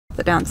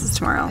the dances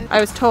tomorrow. I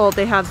was told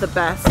they have the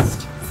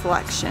best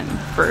selection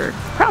for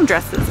prom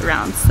dresses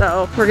around,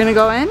 so we're gonna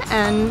go in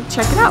and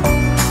check it out.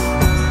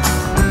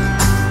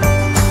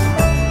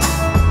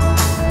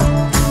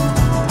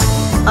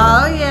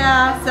 Oh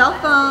yeah, cell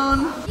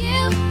phone.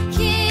 You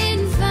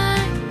can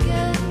find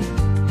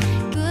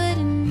good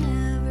in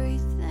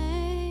everything.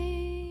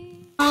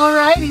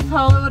 Alrighty,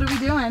 Paola, what are we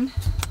doing?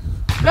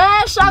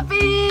 Dress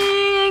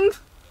shopping!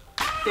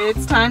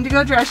 It's time to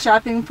go dress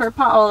shopping for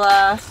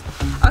Paola.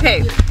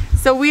 Okay,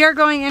 so we are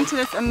going into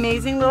this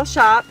amazing little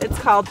shop. It's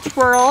called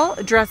Twirl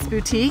Dress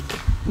Boutique.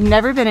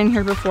 Never been in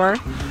here before,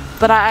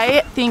 but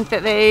I think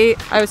that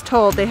I was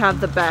told they have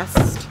the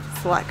best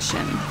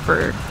selection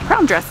for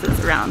prom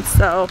dresses around.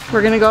 So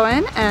we're gonna go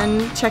in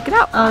and check it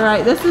out. All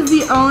right, this is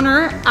the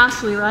owner,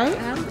 Ashley, right?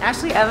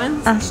 Ashley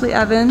Evans. Ashley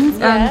Evans.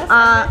 Yes. And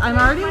I'm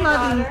already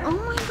loving, oh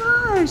my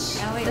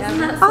gosh.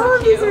 All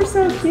of these are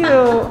so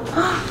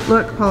cute.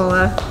 Look,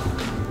 Paola.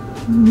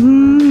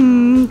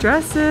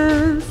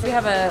 Dresses. We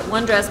have a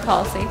one dress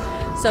policy.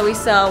 So we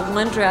sell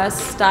one dress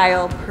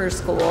style per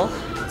school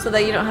so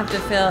that you don't have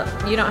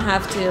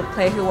to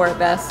play who wore it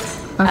best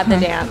at the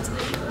dance.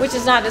 Which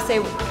is not to say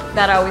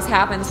that always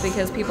happens,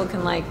 because people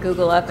can like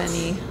Google up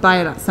any,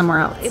 buy it somewhere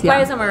else.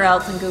 Buy it somewhere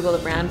else and Google the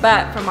brand.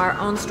 But from our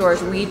own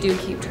stores, we do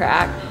keep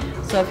track.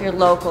 So if you're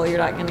local, you're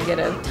not going to get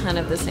a ton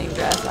of the same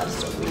dress out of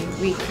store.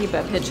 We keep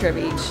a picture of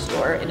each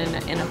store in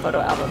a photo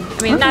album.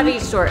 I mean, not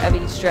each store, of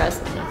each dress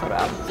in a photo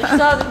album.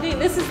 So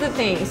this is the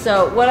thing.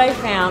 So what I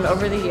found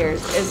over the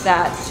years is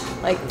that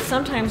like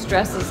sometimes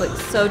dresses look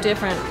so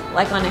different,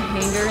 like on a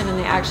hanger, and then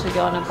they actually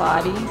go on a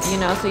body. You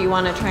know, so you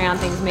want to try on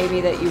things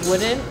maybe that you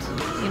wouldn't.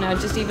 You know,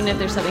 just even if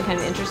there's something kind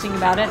of interesting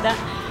about it.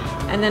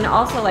 And then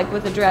also like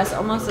with a dress,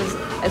 almost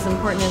as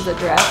important as the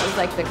dress is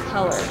like the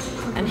color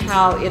and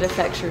how it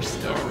affects your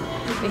skin.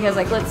 Because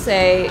like let's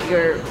say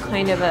you're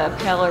kind of a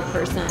paler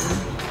person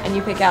and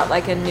you pick out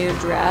like a nude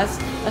dress,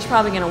 that's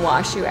probably going to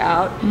wash you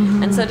out.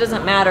 And so it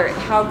doesn't matter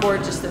how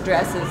gorgeous the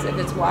dress is, if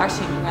it's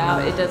washing you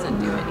out, it doesn't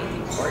do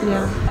anything for you.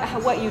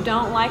 What you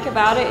don't like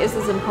about it is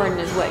as important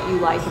as what you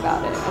like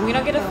about it. And we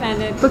don't get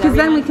offended. Because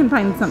then we can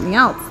find something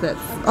else that's,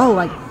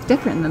 like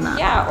different than that.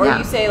 Yeah, or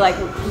you say like,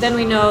 then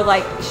we know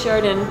like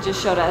Sheridan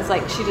just showed us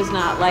like she does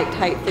not like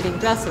tight fitting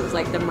dresses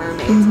like the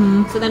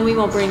mermaids. So then we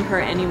won't bring her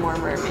any more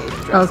mermaid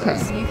dresses.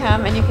 Okay. You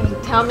come and you can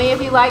tell me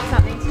if you like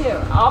something too.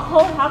 I'll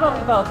pull, how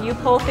about we both? You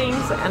pull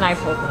things and I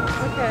pull things.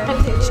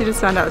 Okay. She just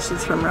found out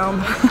she's from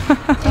Rome.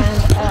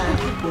 And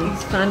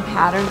these fun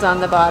patterns on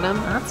the bottom.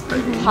 That's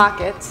pretty.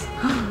 Pockets.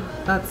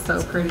 That's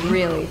so pretty.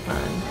 Really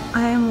fun.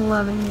 I am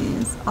loving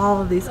these.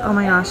 All of these. Oh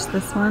my gosh,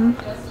 this one.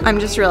 I'm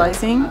just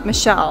realizing,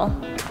 Michelle,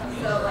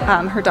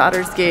 her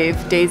daughters gave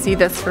Daisy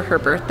this for her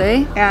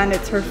birthday, and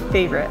it's her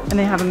favorite. And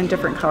they have them in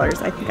different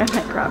colors. I think I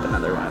might grab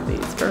another one of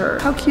these for her.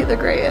 How cute the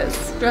gray is.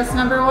 Dress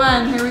number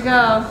 1, here we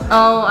go.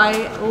 Oh,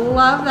 I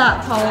love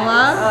that,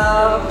 Paola.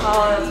 Oh,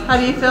 Paola. How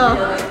do you feel?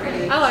 Really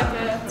pretty. I like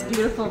it. It's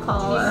beautiful,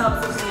 Paola.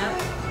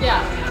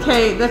 Yeah.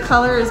 Okay, the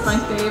color is my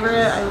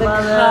favorite. I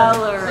love it. The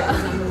color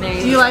is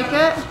amazing. Do you like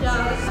it?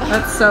 Yeah.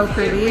 That's so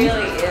pretty. It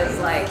really is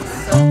like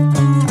so.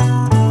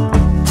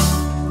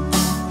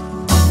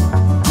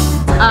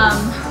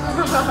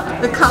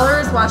 The color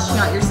is washing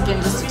out your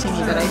skin just a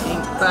teeny bit, I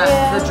think, but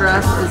the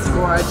dress is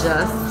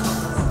gorgeous.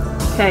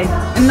 Okay,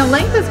 and the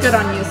length is good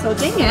on you, so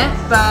dang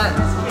it, but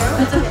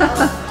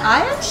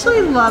I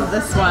actually love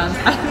this one.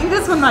 I think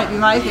this one might be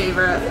my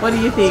favorite. What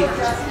do you think?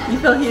 You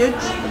feel huge?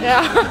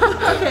 Yeah.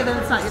 Okay, then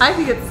it's not. I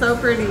think it's so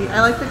pretty.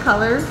 I like the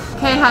color.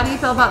 Okay, how do you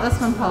feel about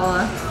this one,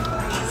 Paola?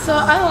 So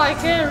I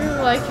like it, I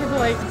really like it,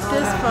 like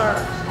this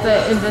part.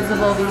 The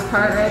invisible V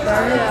part right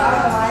there?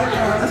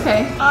 Yeah.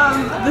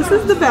 Okay. This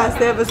is the best.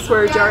 They have a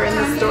swear jar in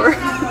the store.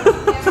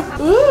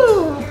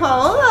 Ooh,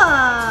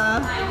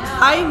 Paola!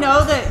 I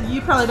know that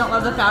you probably don't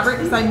love the fabric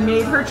because I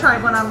made her try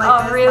one on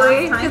like this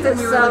really? last time Because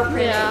it's so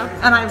pretty.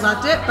 Yeah. And I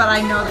loved it, but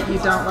I know that you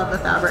don't love the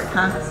fabric,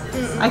 huh?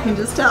 I can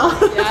just tell.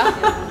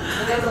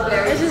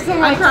 Yeah. It's just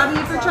I'm proud of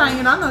you for trying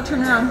it on though.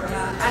 Turn around.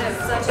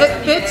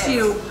 It fits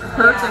you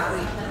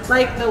perfectly.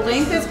 Like the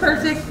length is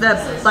perfect.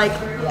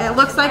 It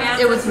looks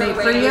like it was made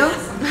for you.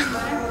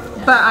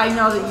 But I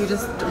know that you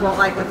just won't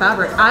like the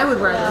fabric. I would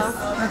wear this.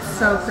 That's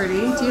so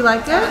pretty. Do you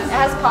like it? It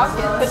has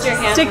pockets. Put your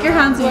hands. Stick your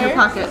hands in your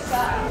pocket.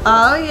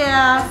 Oh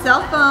yeah,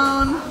 cell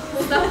phone.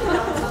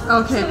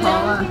 Okay,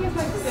 Paola.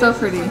 So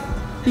pretty.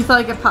 Do you feel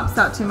like it pops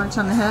out too much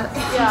on the hip?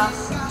 Yeah.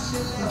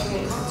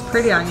 It's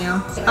pretty on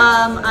you.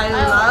 I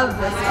love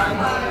this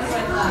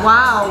one.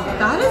 Wow,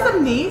 that is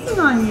amazing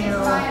on you.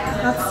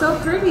 That's so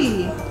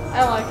pretty.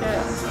 I like it.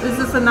 Is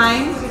this a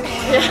 9?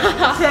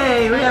 Yeah.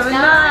 Okay, we have a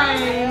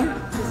 9.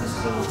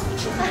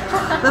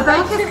 The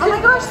back is, oh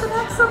my gosh, the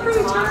back's so pretty.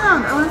 Turn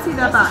around. I want to see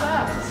that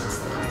back.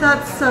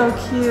 That's so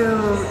cute.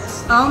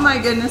 Oh my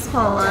goodness,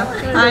 Paola.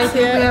 I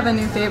think we have a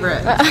new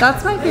favorite.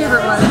 That's my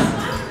favorite one.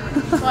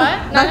 What?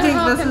 I think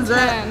this is it.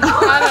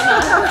 I don't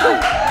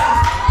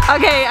know.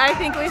 Okay, I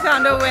think we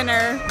found a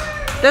winner.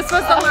 This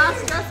was the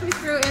last dress we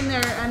threw in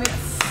there, and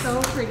it's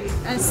so pretty.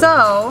 And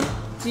so,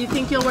 do you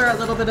think you'll wear a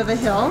little bit of a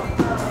heel?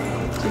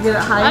 Do you get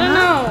it high I don't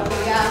enough?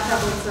 know. Yeah,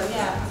 probably so.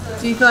 Yeah.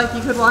 Do you feel like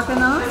you could walk in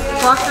those?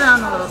 Walk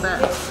around a little bit.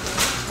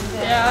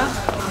 Yeah.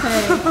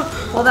 Okay.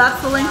 Well,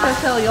 that's the length of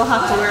hill you'll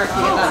have to wear if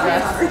you get that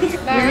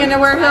dress. You're gonna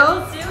wear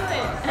heels?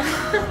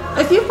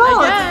 If you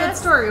fall, it's a good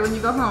story when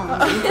you go home.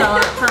 You fell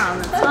at prom,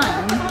 it's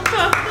fine.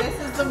 This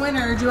is the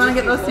winner. Do you want to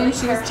get those same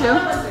shoes too?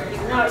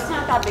 No, it's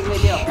not that big of a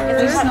deal.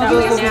 There's no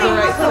those will be the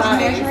right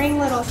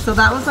size. So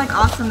that was like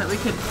awesome that we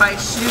could buy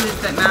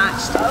shoes that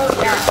matched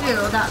here too.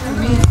 That's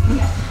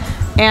amazing.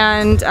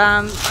 And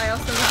I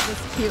also got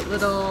this cute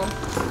little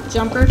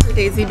jumper for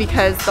Daisy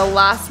because the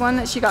last one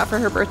that she got for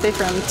her birthday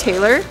from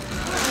Taylor,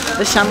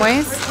 the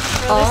Shumways.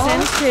 Oh,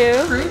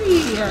 too.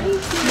 Pretty.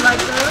 You like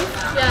those?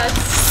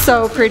 Yes.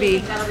 So pretty.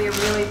 That'll be a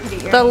really pretty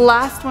earring. The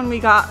last one we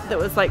got that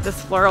was like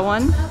this floral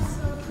one,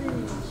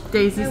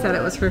 Daisy said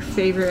it was her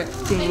favorite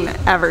thing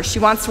ever. She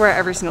wants to wear it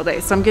every single day,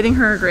 so I'm getting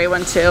her a gray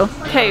one too.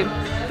 Okay,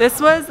 this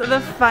was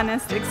the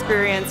funnest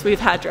experience we've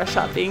had dress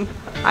shopping.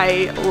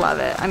 I love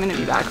it. I'm gonna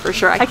be back for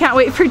sure. I can't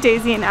wait for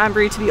Daisy and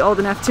Ambree to be old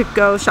enough to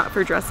go shop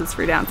for dresses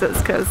for dances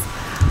because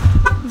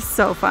it was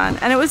so fun.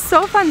 And it was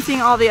so fun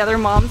seeing all the other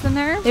moms in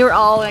there. They were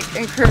all like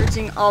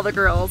encouraging all the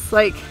girls.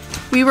 Like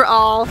we were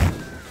all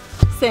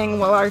saying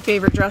what our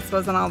favorite dress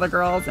was on all the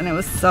girls, and it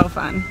was so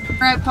fun. All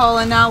right,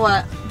 Paola, now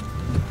what?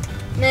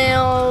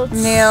 Nails.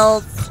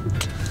 Nails.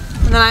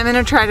 And then I'm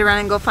gonna try to run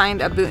and go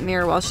find a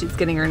boutonniere while she's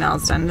getting her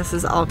nails done. This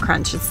is all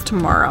crunch. It's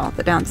tomorrow.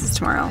 The dance is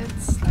tomorrow.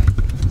 It's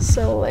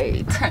so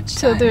late Crunch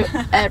to time. do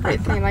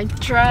everything, like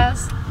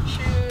dress,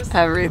 shoes,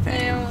 Everything.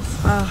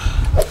 nails.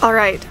 All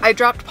right, I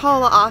dropped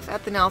Paola off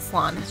at the nail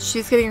salon.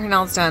 She's getting her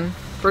nails done.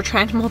 We're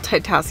trying to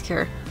multitask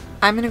here.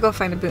 I'm gonna go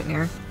find a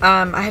boutonniere.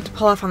 I had to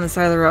pull off on the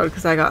side of the road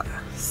because I got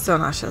so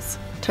nauseous.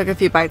 Took a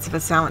few bites of a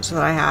sandwich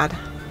that I had.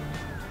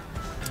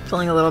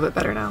 Feeling a little bit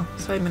better now,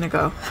 so I'm gonna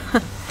go.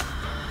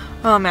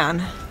 Oh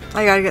man,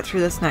 I gotta get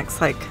through this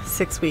next like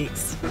 6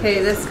 weeks.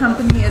 Okay, this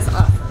company is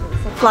awesome.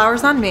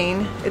 Flowers on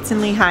Main. It's in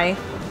Lehi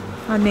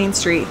on Main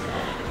Street.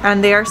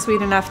 And they are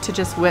sweet enough to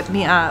just whip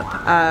me up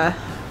a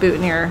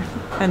boutonniere.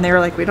 And they were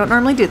like, we don't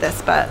normally do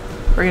this, but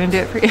we're gonna do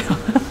it for you.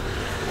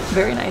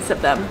 Very nice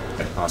of them.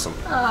 Awesome.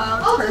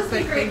 Oh,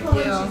 perfect, thank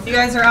you. You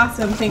guys are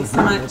awesome, thanks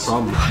so much. No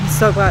problem. I'm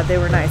so glad they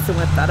were nice and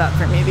whipped that up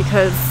for me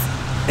because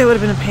it would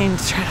have been a pain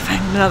to try to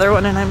find another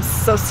one and I'm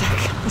so sick.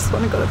 I just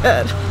want to go to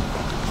bed.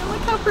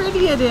 Look how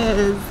pretty it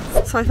is.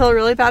 So I feel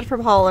really bad for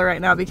Paola right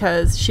now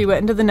because she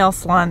went into the nail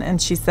salon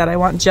and she said, I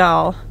want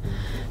gel,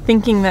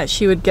 thinking that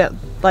she would get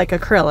like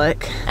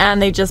acrylic,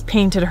 and they just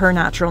painted her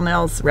natural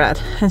nails red.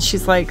 And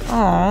she's like,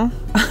 oh.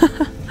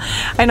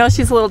 I know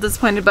she's a little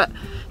disappointed, but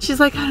she's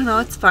like, I don't know,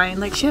 it's fine.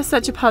 Like she has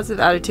such a positive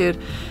attitude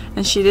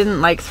and she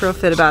didn't like throw a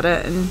fit about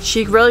it, and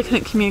she really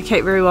couldn't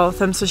communicate very well with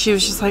them, so she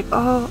was just like,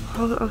 oh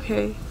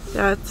okay.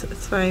 Yeah,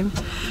 it's fine.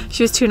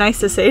 She was too nice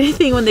to say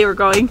anything when they were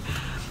going,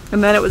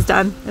 and then it was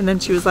done. And then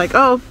she was like,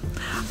 oh,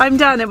 I'm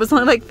done. It was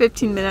only like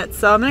 15 minutes,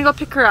 so I'm gonna go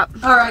pick her up.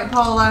 All right,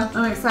 Paola,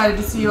 I'm excited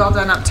to see you all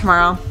done up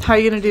tomorrow. How are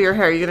you gonna do your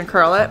hair? Are you gonna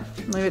curl it?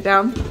 Leave it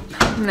down?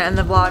 I'm gonna end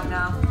the vlog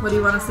now. What do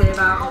you wanna say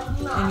about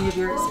any of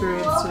your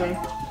experience today?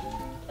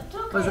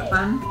 Was it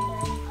fun?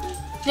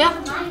 Yeah.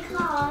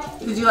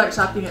 Did you like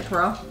shopping at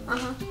Prom?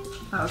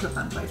 That was a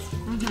fun place.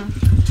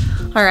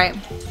 All right,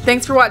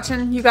 thanks for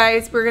watching, you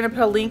guys. We're gonna put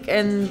a link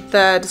in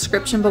the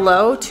description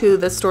below to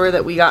the store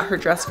that we got her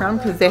dress from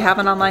because they have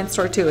an online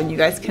store too, and you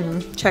guys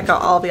can check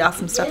out all the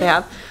awesome stuff they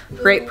have.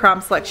 Great prom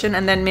selection,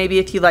 and then maybe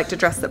if you liked a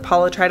dress that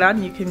Paola tried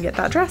on, you can get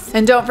that dress.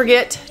 And don't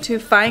forget to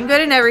find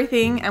good in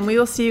everything, and we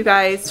will see you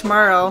guys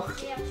tomorrow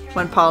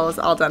when Paola's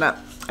all done up.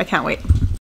 I can't wait.